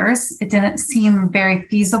few years. It didn't seem very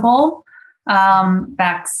feasible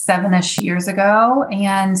back 7-ish years ago.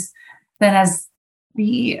 And then as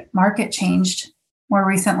the market changed more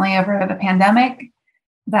recently over the pandemic,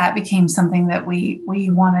 that became something that we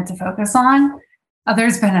wanted to focus on.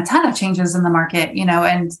 There's been a ton of changes in the market,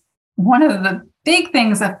 and one of the big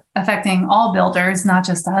things affecting all builders, not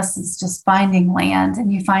just us, is just finding land.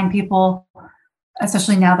 And you find people,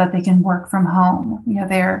 especially now that they can work from home,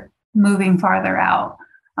 they're moving farther out.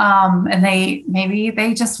 And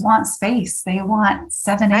they just want space. They want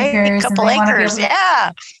 7 acres. A couple acres.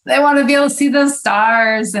 They want to be able to see the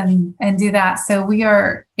stars and do that. So we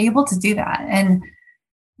are able to do that. And,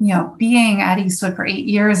 being at Eastwood for 8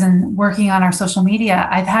 years and working on our social media,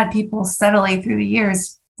 I've had people steadily through the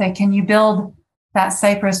years say, can you build that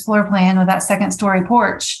cypress floor plan with that second story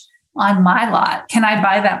porch on my lot? Can I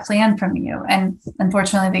buy that plan from you? And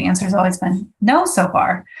unfortunately, the answer has always been no so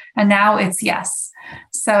far. And now it's yes.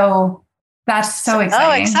 So that's so exciting.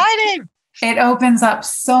 Oh, exciting. It opens up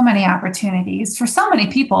so many opportunities for so many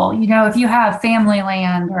people. If you have family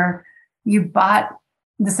land or you bought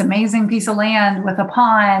this amazing piece of land with a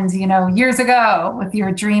pond, years ago with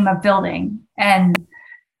your dream of building, and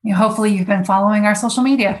hopefully you've been following our social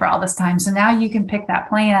media for all this time. So now you can pick that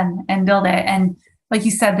plan and build it. And like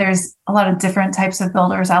you said, there's a lot of different types of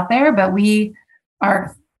builders out there, but we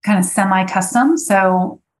are kind of semi-custom.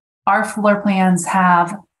 So our floor plans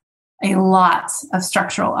have a lot of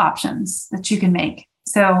structural options that you can make.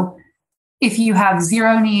 So if you have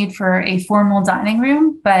zero need for a formal dining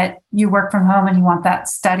room, but you work from home and you want that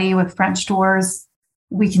study with French doors,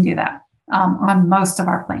 we can do that on most of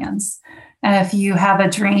our plans. And if you have a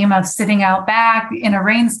dream of sitting out back in a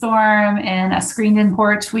rainstorm in a screened-in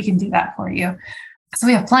porch, we can do that for you. So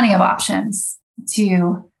we have plenty of options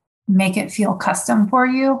to make it feel custom for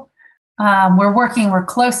you. We're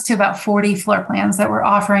close to about 40 floor plans that we're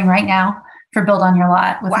offering right now for Build on Your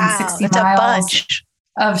Lot within 60 miles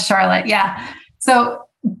of Charlotte. Yeah. So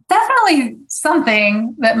definitely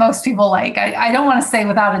something that most people like. I don't want to say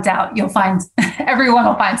without a doubt, everyone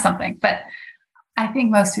will find something, but I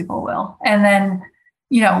think most people will. And then,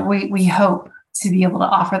 we hope to be able to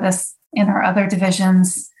offer this in our other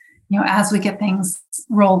divisions, as we get things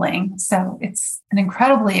rolling. So it's an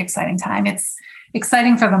incredibly exciting time. It's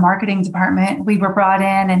exciting for the marketing department. We were brought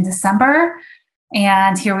in December,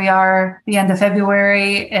 and here we are the end of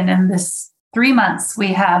February. And in this 3 months, we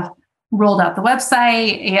have rolled out the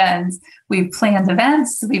website and we've planned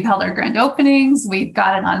events. We've held our grand openings. We've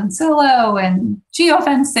got it on Zillow and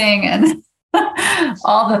geofencing and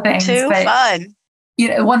all the things. Fun.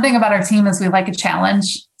 One thing about our team is we like a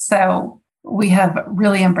challenge. So we have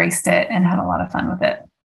really embraced it and had a lot of fun with it.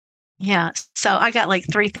 Yeah. So I got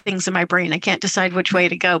like 3 things in my brain. I can't decide which way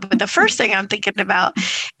to go. But the first thing I'm thinking about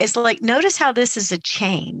is notice how this is a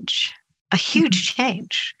change, a huge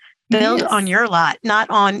change. Build on your lot, not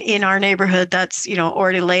in our neighborhood that's,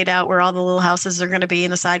 already laid out where all the little houses are going to be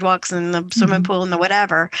and the sidewalks and the swimming pool and the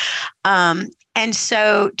whatever. And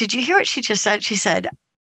so did you hear what she just said? She said,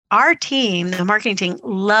 our team, the marketing team,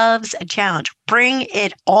 loves a challenge. Bring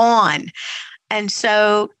it on. And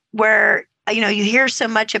so where, you hear so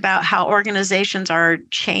much about how organizations are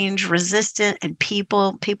change resistant and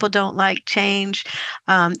people don't like change.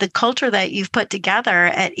 The culture that you've put together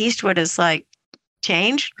at Eastwood is like,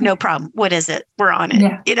 change, no problem. What is it? We're on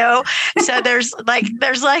it. Yeah. So there's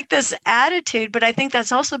this attitude, but I think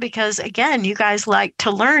that's also because, again, you guys like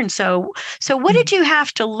to learn. So what did you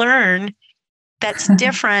have to learn that's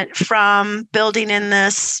different from building in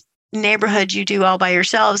this neighborhood you do all by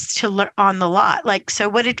yourselves to learn on the lot? So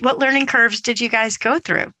what learning curves did you guys go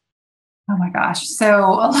through? Oh my gosh. So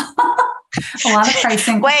a lot of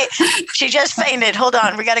pricing. Wait, she just fainted. Hold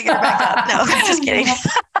on. We got to get her back up. No, just kidding.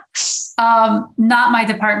 Not my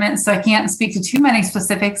department, so I can't speak to too many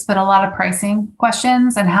specifics, but a lot of pricing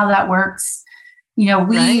questions and how that works. We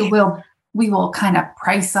will kind of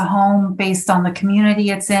price a home based on the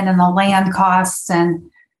community it's in and the land costs and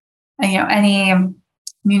any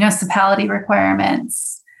municipality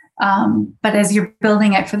requirements. But as you're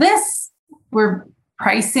building it for this, we're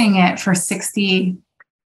pricing it for 60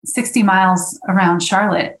 miles around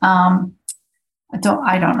Charlotte.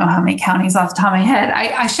 I don't know how many counties off the top of my head.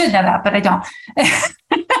 I should know that, but I don't.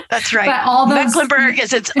 That's right. But Mecklenburg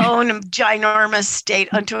is its own ginormous state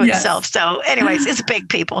unto itself. So anyways, it's big,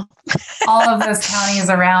 people. All of those counties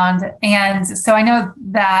around. And so I know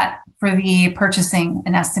that for the purchasing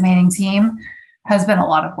and estimating team has been a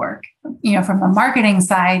lot of work. From the marketing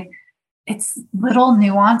side, it's little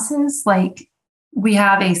nuances. Like we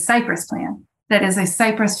have a cypress plan that is a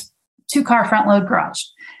cypress 2-car front load garage.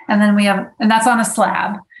 And then and that's on a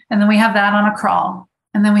slab. And then we have that on a crawl.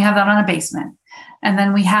 And then we have that on a basement. And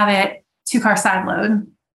then we have it 2-car side load,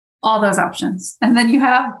 all those options. And then you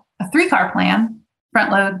have a 3-car plan,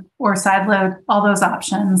 front load or side load, all those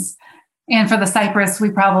options. And for the cypress,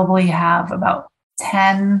 we probably have about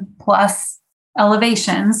 10 plus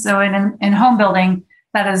elevations. So in home building,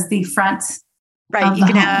 that is the front Right. You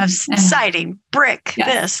can have and siding, brick, yes.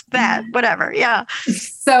 this, that, whatever. Yeah.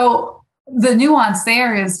 So the nuance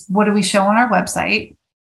there is, what do we show on our website?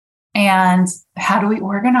 And how do we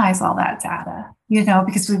organize all that data?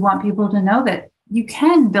 Because we want people to know that you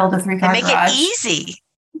can build a 3-car and make garage. it easy.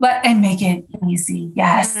 And make it easy.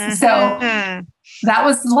 Yes. Mm-hmm. So that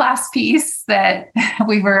was the last piece that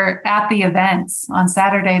we were at the event on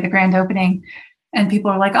Saturday, the grand opening. And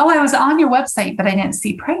people were like, oh, I was on your website, but I didn't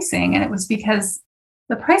see pricing. And it was because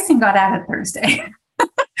the pricing got added Thursday.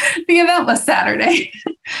 The event was Saturday.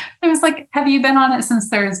 It was like, have you been on it since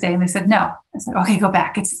Thursday? And they said, no. I said, okay, go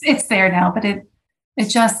back. It's there now, but it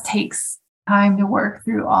just takes time to work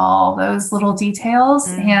through all those little details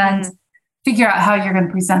and figure out how you're going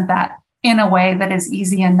to present that in a way that is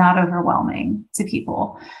easy and not overwhelming to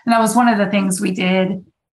people. And that was one of the things we did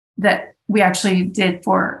that we actually did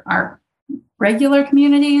for our regular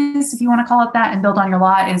communities, if you want to call it that, and Build on Your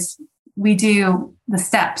Lot, is we do the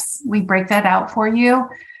steps. We break that out for you.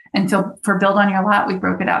 And for Build on Your Lot, we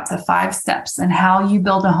broke it out to 5 steps and how you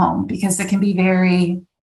build a home, because it can be very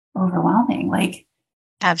overwhelming. Like,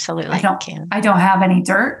 absolutely, I don't have any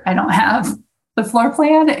dirt. I don't have the floor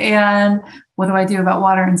plan. And what do I do about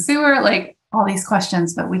water and sewer? Like, all these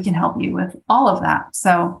questions, but we can help you with all of that.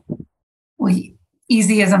 So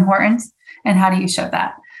easy is important. And how do you show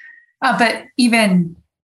that? But even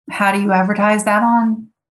how do you advertise that on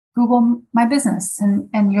Google My Business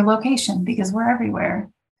and your location, because we're everywhere.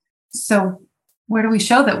 So where do we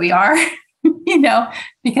show that we are?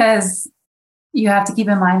 Because you have to keep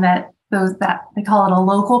in mind that that they call it a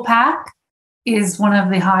local pack is one of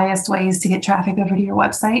the highest ways to get traffic over to your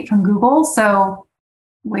website from Google. So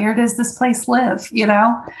where does this place live?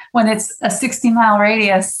 When it's a 60-mile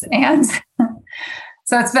radius. And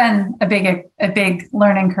so it's been a big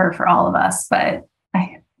learning curve for all of us, but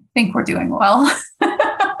I think we're doing well.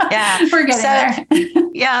 Yeah. We're getting there.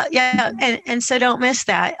 Yeah. And so don't miss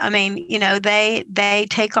that. I mean, they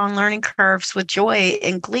take on learning curves with joy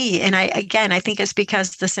and glee. And I think it's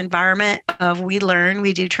because this environment of we learn,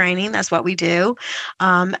 we do training. That's what we do.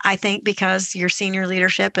 I think because your senior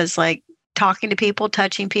leadership is like talking to people,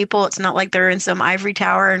 touching people. It's not like they're in some ivory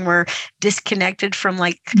tower and we're disconnected from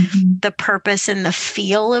like the purpose and the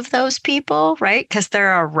feel of those people, right? Because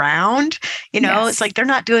they're around, Yes. It's like they're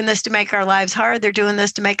not doing this to make our lives hard. They're doing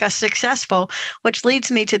this to make us successful, which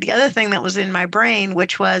leads me to the other thing that was in my brain,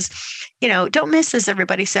 which was, don't miss this,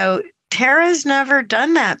 everybody. So Tara's never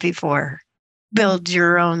done that before. Build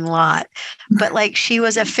your own lot. But like she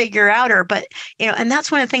was a figure outer, but, and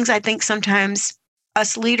that's one of the things I think sometimes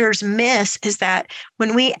us leaders miss is that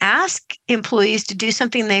when we ask employees to do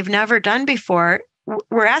something they've never done before,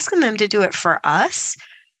 we're asking them to do it for us.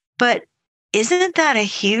 But isn't that a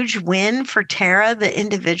huge win for Tara, the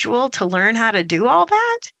individual, to learn how to do all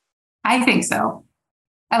that? I think so.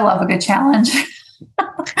 I love a good challenge.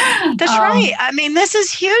 That's right. I mean, this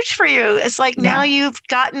is huge for you. It's like now you've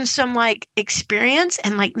gotten some like experience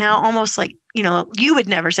and like now almost like, you would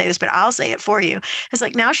never say this, but I'll say it for you. It's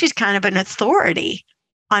like now she's kind of an authority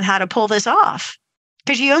on how to pull this off,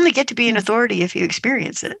 because you only get to be an authority if you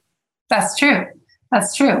experience it. That's true.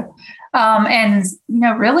 And,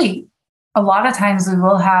 really a lot of times we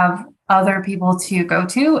will have other people to go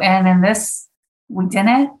to. And in this, we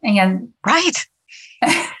didn't. And right.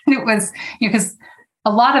 It was, because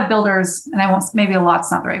a lot of builders, and maybe a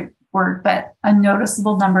lot's not the right word, but a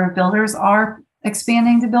noticeable number of builders are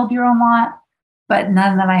expanding to build your own lot, but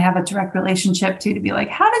none that I have a direct relationship to be like,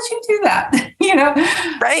 how did you do that?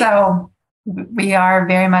 Right. So we are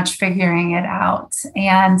very much figuring it out.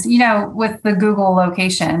 And, with the Google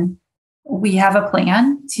location, we have a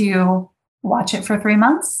plan to watch it for 3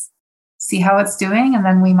 months, see how it's doing, and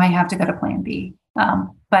then we might have to go to plan B.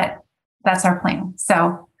 But that's our plan.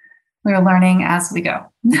 So we're learning as we go.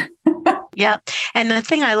 Yeah. And the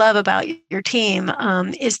thing I love about your team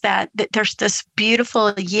is that there's this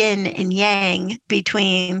beautiful yin and yang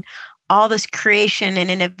between all this creation and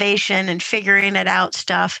innovation and figuring it out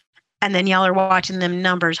stuff. And then y'all are watching them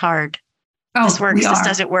numbers hard. Oh, this works. This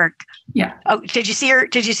doesn't work. Yeah. Oh, did you see her?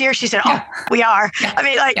 She said, "Oh, we are." Yeah. I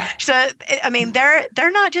mean, so. I mean, they're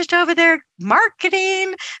not just over there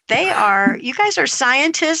marketing. They are. You guys are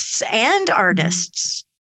scientists and artists.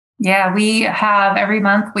 Yeah, we have every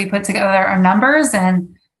month we put together our numbers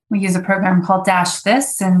and we use a program called Dash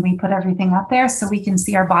This, and we put everything up there so we can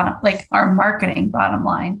see our our marketing bottom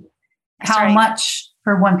line. That's how right. much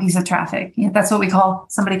for one piece of traffic? That's what we call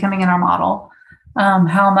somebody coming in our model.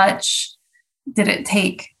 How much did it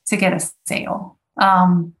take to get a sale?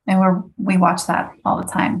 And we watch that all the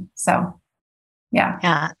time. So,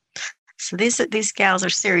 yeah. So these gals are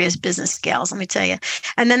serious business gals, let me tell you.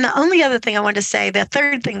 And then the only other thing I wanted to say, the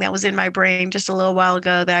third thing that was in my brain just a little while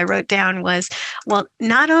ago that I wrote down was, well,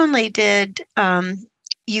 not only did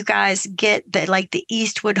you guys get the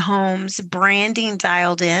Eastwood Homes branding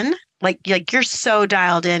dialed in, like you're so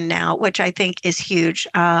dialed in now, which I think is huge.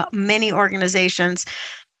 Many organizations,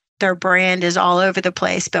 their brand is all over the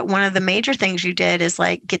place. But one of the major things you did is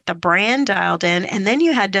like get the brand dialed in, and then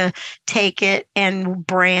you had to take it and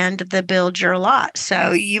brand the Build Your Lot.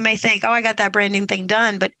 So you may think, oh, I got that branding thing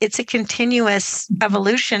done, but it's a continuous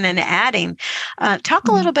evolution and adding. Talk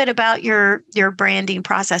a little bit about your branding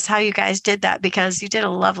process, how you guys did that, because you did a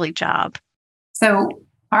lovely job. So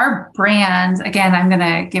our brand, again, I'm going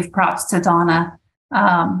to give props to Donna,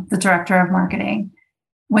 the director of marketing.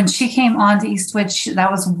 When she came on to Eastwood, that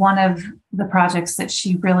was one of the projects that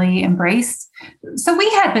she really embraced. So we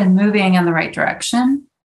had been moving in the right direction,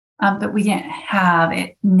 but we didn't have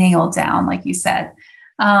it nailed down, like you said.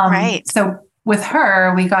 Right. So with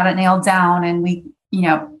her, we got it nailed down, and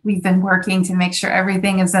we've been working to make sure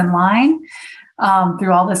everything is in line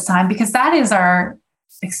through all this time, because that is our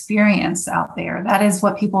experience out there. That is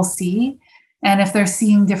what people see. And if they're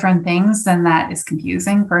seeing different things, then that is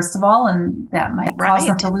confusing, first of all, and that might cause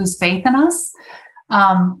them to lose faith in us.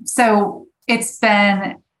 So it's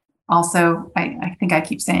been also, I think I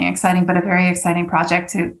keep saying exciting, but a very exciting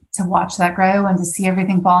project to watch that grow and to see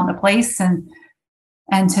everything fall into place, and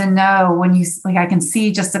to know when you, like, I can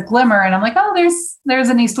see just a glimmer and I'm like, oh, there's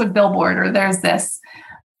an Eastwood billboard, or there's this.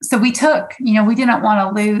 So we took, we didn't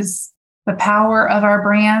want to lose the power of our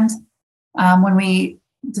brand when we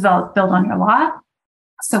developed Build on Your Lot.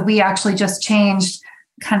 So we actually just changed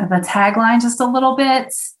kind of the tagline just a little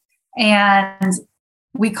bit, and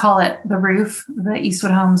we call it the roof, the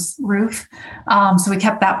Eastwood Homes roof. So we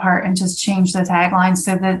kept that part and just changed the tagline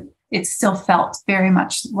so that it still felt very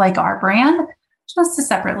much like our brand, just a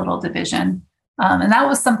separate little division. And that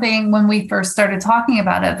was something when we first started talking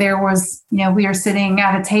about it, there was, we were sitting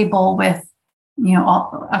at a table with,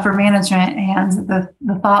 all upper management and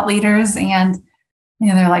the thought leaders, and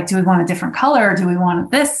they're like, do we want a different color? Do we want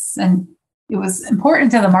this? And it was important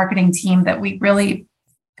to the marketing team that we really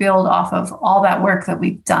build off of all that work that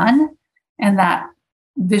we've done and that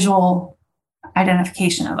visual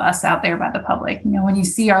identification of us out there by the public. When you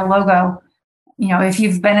see our logo, if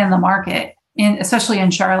you've been in the market, especially in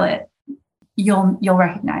Charlotte, you'll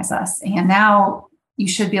recognize us. And now you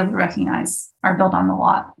should be able to recognize our Build on the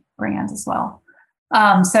Lot brand as well.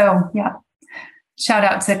 So yeah. Shout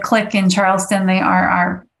out to Click in Charleston. They are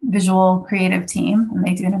our visual creative team, and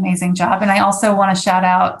they do an amazing job. And I also want to shout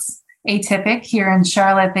out Atypic here in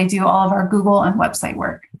Charlotte. They do all of our Google and website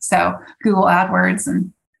work. So Google AdWords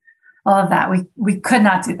and all of that. We could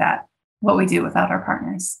not do that, what we do, without our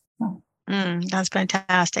partners. So. That's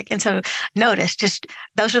fantastic. And so notice, just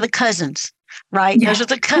those are the cousins, right? Yeah. Those are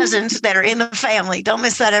the cousins that are in the family. Don't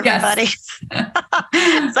miss that, everybody.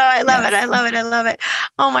 Yes. So I love it. I love it. I love it.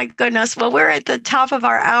 Oh my goodness. Well, we're at the top of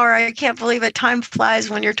our hour. I can't believe it. Time flies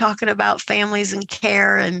when you're talking about families and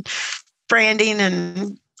care and branding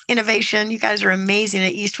and innovation. You guys are amazing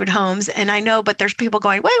at Eastwood Homes. And I know, but there's people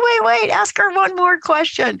going, wait, ask her one more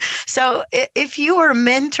question. So if you are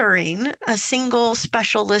mentoring a single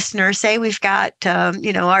special listener, say we've got,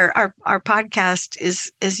 our podcast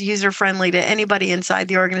is user-friendly to anybody inside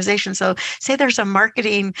the organization. So say there's a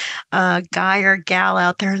marketing guy or gal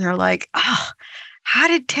out there and they're like, oh, how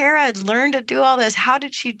did Tara learn to do all this? How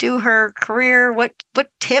did she do her career? What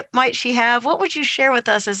tip might she have? What would you share with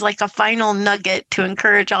us as like a final nugget to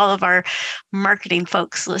encourage all of our marketing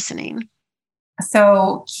folks listening?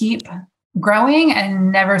 So keep growing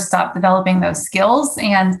and never stop developing those skills.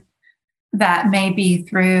 And that may be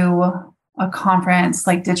through a conference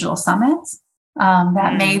like Digital Summit.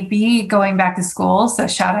 That may be going back to school. So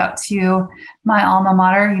shout out to my alma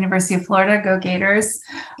mater, University of Florida, go Gators.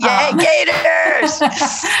 Yay, Gators!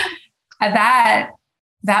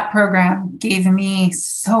 That program gave me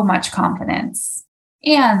so much confidence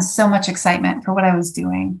and so much excitement for what I was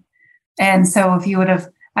doing. And so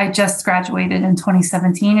I just graduated in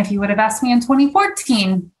 2017. If you would have asked me in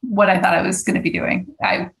 2014 what I thought I was going to be doing,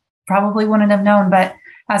 I probably wouldn't have known. But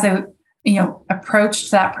as I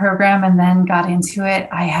approached that program and then got into it,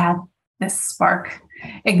 I had this spark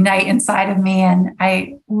ignite inside of me. And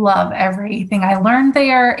I love everything I learned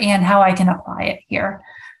there and how I can apply it here.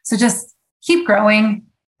 So just keep growing,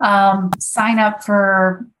 sign up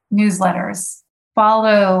for newsletters,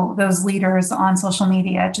 follow those leaders on social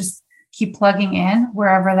media, just keep plugging in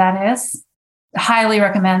wherever that is. Highly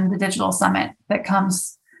recommend the Digital Summit that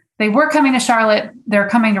comes. They were coming to Charlotte. They're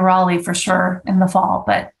coming to Raleigh for sure in the fall,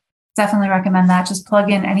 but definitely recommend that. Just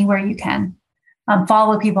plug in anywhere you can.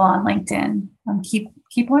 Follow people on LinkedIn.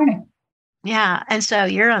 Keep learning. Yeah. And so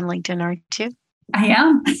you're on LinkedIn, aren't you? I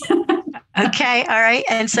am. Okay. All right.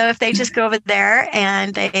 And so if they just go over there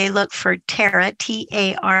and they look for Tara,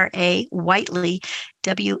 Tara, Whiteley, Whiteley.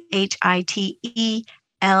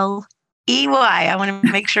 I want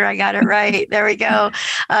to make sure I got it right. There we go.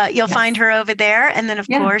 You'll find her over there. And then, of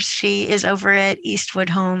course, she is over at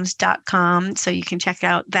eastwoodhomes.com. So you can check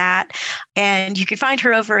out that. And you can find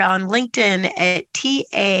her over on LinkedIn at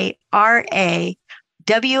TaraWhiteley.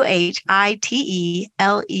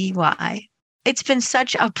 It's been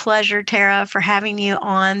such a pleasure, Tara, for having you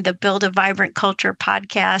on the Build a Vibrant Culture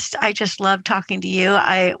podcast. I just love talking to you.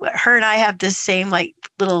 Her and I have this same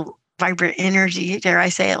little vibrant energy, dare I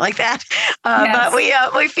say it like that? But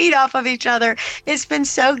we feed off of each other. It's been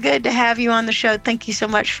so good to have you on the show. Thank you so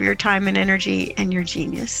much for your time and energy and your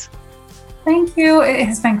genius. Thank you. It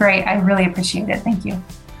has been great. I really appreciate it. Thank you.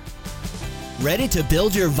 Ready to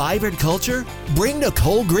build your vibrant culture? Bring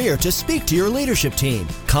Nicole Greer to speak to your leadership team,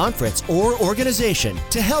 conference, or organization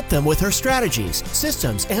to help them with her strategies,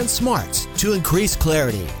 systems, and smarts to increase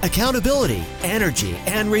clarity, accountability, energy,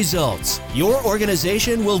 and results. Your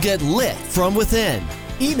organization will get lit from within.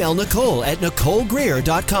 Email Nicole at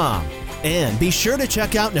NicoleGreer.com. And be sure to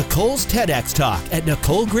check out Nicole's TEDx Talk at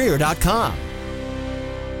NicoleGreer.com.